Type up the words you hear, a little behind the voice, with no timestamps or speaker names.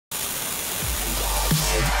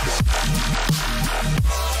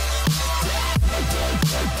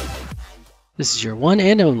This is your one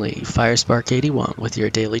and only Firespark81 with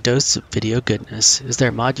your daily dose of video goodness. Is there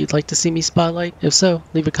a mod you'd like to see me spotlight? If so,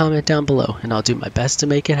 leave a comment down below and I'll do my best to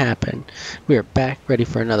make it happen. We are back ready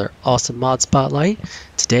for another awesome mod spotlight.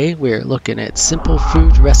 Today we're looking at simple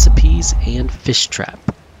food recipes and fish trap.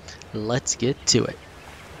 Let's get to it.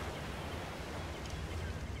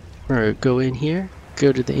 We're going to go in here,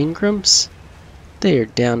 go to the Ingrams. They are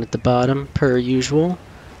down at the bottom per usual.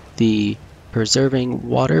 The preserving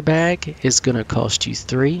water bag is going to cost you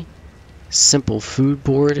 3. Simple food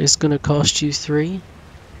board is going to cost you 3.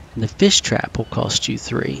 And the fish trap will cost you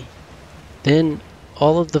 3. Then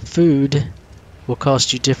all of the food will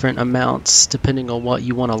cost you different amounts depending on what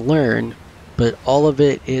you want to learn, but all of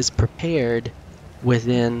it is prepared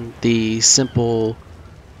within the simple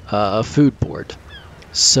food board.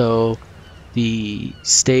 So the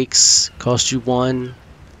steaks cost you 1.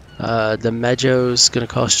 The Mejo's going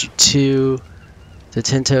to cost you 2. The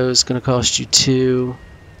Tinto's going to cost you 2.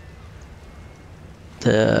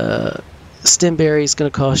 The Stimberry is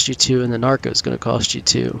going to cost you 2, and the Narco's going to cost you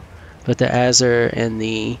 2. But the Azure and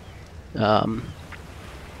the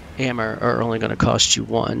Hammer are only going to cost you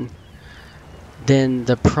 1. Then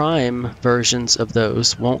the Prime versions of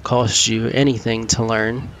those won't cost you anything to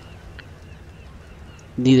learn.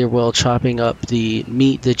 Neither will chopping up the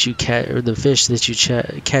meat that you catch or the fish that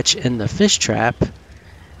you catch in the fish trap.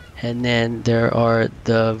 And then there are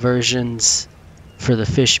the versions for the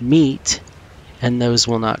fish meat, and those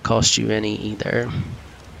will not cost you any either.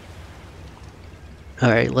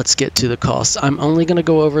 Alright, let's get to the costs. I'm only going to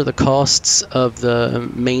go over the costs of the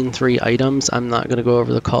main 3 items. I'm not going to go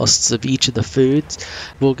over the costs of each of the foods.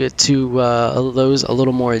 We'll get to those a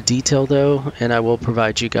little more in detail though, and I will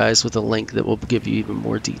provide you guys with a link that will give you even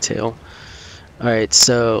more detail. Alright,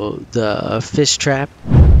 so the fish trap.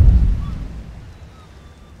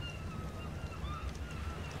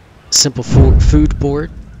 Simple food board.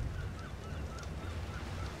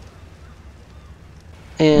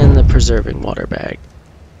 And the preserving water bag.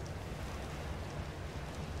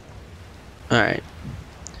 Alright,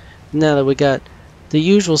 now that we got the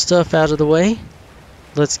usual stuff out of the way,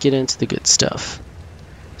 let's get into the good stuff.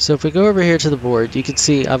 So if we go over here to the board, you can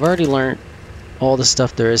see I've already learned all the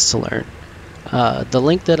stuff there is to learn. The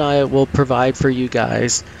link that I will provide for you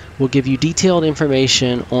guys will give you detailed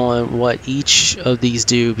information on what each of these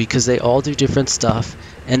do, because they all do different stuff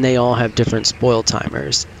and they all have different spoil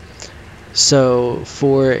timers. So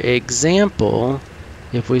for example,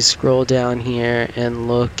 if we scroll down here and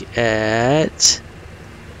look at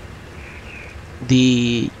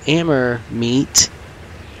the Hammer meat,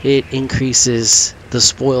 it increases the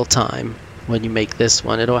spoil time when you make this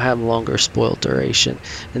one. It'll have longer spoil duration.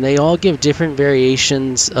 And they all give different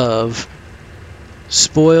variations of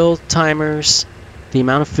spoil timers, the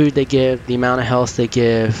amount of food they give, the amount of health they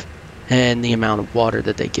give, and the amount of water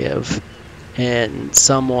that they give. And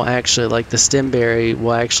some will actually, like the Stimberry,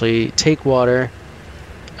 will actually take water,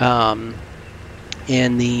 and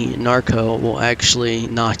the Narco will actually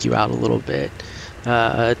knock you out a little bit.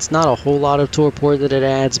 It's not a whole lot of torpor that it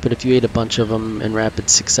adds, but if you ate a bunch of them in rapid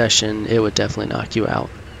succession, it would definitely knock you out.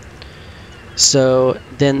 So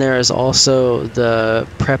then there is also the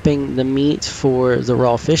prepping the meat for the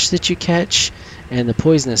raw fish that you catch and the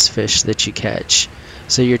poisonous fish that you catch.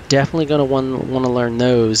 So you're definitely going to want to learn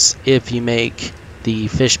those if you make the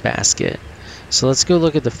fish basket. So let's go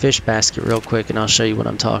look at the fish basket real quick and I'll show you what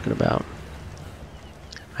I'm talking about.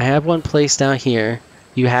 I have one placed down here.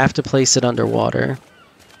 You have to place it underwater.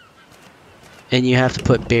 And you have to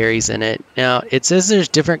put berries in it. Now it says there's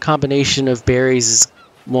different combination of berries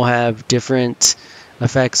will have different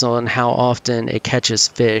effects on how often it catches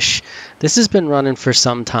fish. This has been running for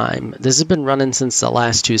some time. This has been running since the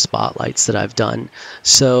last 2 spotlights that I've done.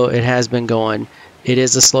 So it has been going. It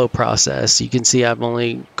is a slow process. You can see I've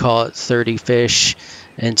only caught 30 fish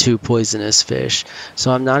and 2 poisonous fish.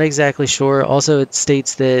 So I'm not exactly sure. Also, it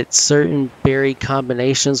states that certain berry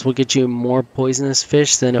combinations will get you more poisonous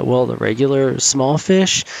fish than it will the regular small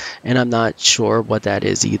fish. And I'm not sure what that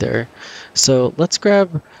is either. So let's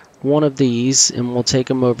grab one of these and we'll take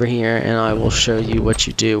them over here and I will show you what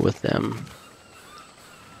you do with them.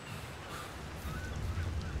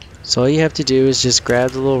 So all you have to do is just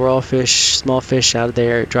grab the little raw fish, small fish out of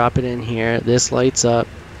there, drop it in here. This lights up,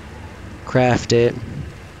 craft it,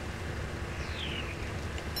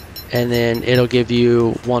 and then it'll give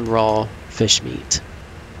you 1 raw fish meat.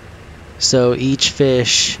 So each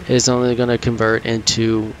fish is only going to convert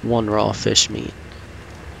into 1 raw fish meat.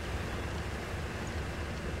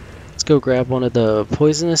 Let's go grab one of the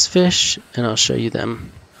poisonous fish and I'll show you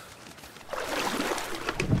them.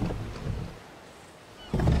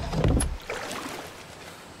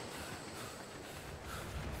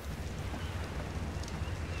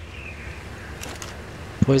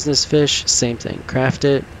 Poisonous fish, same thing. Craft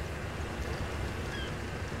it,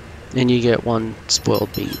 and you get 1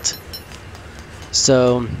 spoiled meat.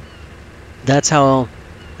 So that's how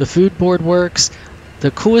the food board works.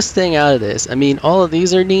 The coolest thing out of this, I mean, all of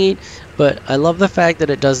these are neat, but I love the fact that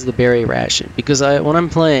it does the berry ration, because when I'm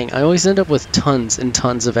playing, I always end up with tons and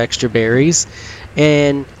tons of extra berries,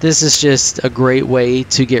 and this is just a great way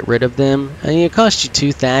to get rid of them. I mean, it costs you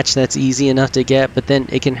 2 thatch, that's easy enough to get, but then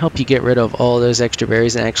it can help you get rid of all those extra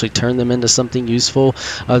berries and actually turn them into something useful,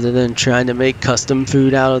 other than trying to make custom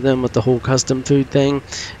food out of them with the whole custom food thing.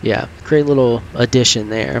 Yeah, great little addition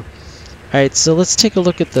there. Alright, so let's take a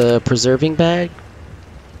look at the preserving bag.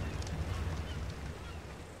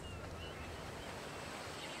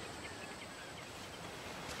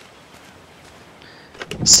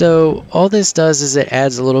 So all this does is it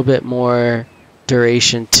adds a little bit more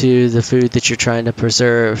duration to the food that you're trying to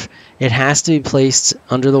preserve. It has to be placed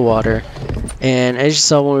under the water, and as you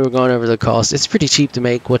saw when we were going over the cost, it's pretty cheap to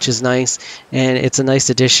make, which is nice, and it's a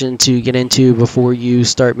nice addition to get into before you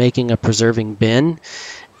start making a preserving bin.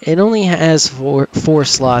 It only has four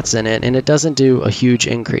slots in it, and it doesn't do a huge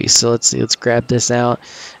increase. So let's see, let's grab this out.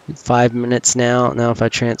 5 minutes now. Now if I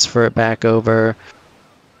transfer it back over,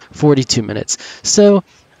 42 minutes. So,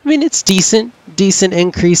 I mean, it's decent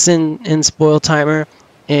increase in spoil timer,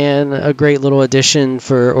 and a great little addition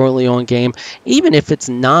for early on game. Even if it's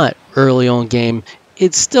not early on game,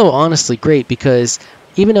 it's still honestly great, because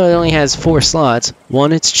even though it only has 4 slots,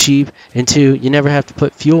 1, it's cheap, and 2, you never have to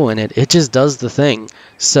put fuel in it. It just does the thing.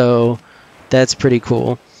 So that's pretty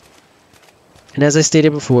cool. And as I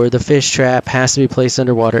stated before, the fish trap has to be placed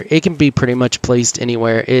underwater. It can be pretty much placed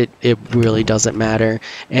anywhere. It really doesn't matter.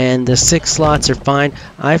 And the 6 slots are fine.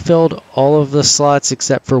 I filled all of the slots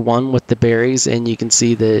except for 1 with the berries, and you can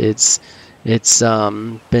see that it's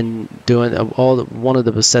been doing one of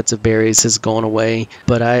the sets of berries has gone away,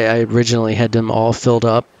 but I originally had them all filled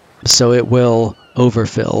up, so it will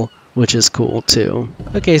overfill, which is cool too.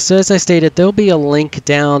 Okay, so as I stated, there'll be a link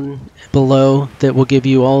down below that will give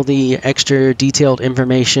you all the extra detailed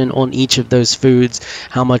information on each of those foods,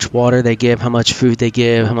 how much water they give, how much food they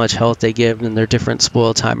give, how much health they give, and their different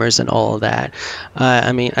spoil timers and all of that.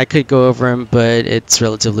 I mean, I could go over them, but it's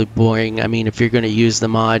relatively boring. I mean, if you're going to use the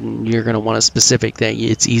mod and you're going to want a specific thing,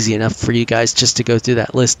 it's easy enough for you guys just to go through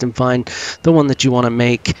that list and find the one that you want to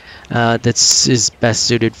make is best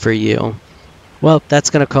suited for you. Well, that's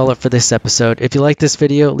going to call it for this episode. If you like this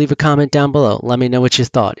video, leave a comment down below. Let me know what you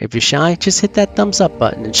thought. If you're shy, just hit that thumbs up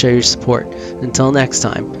button and show your support. Until next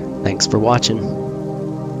time, thanks for watching.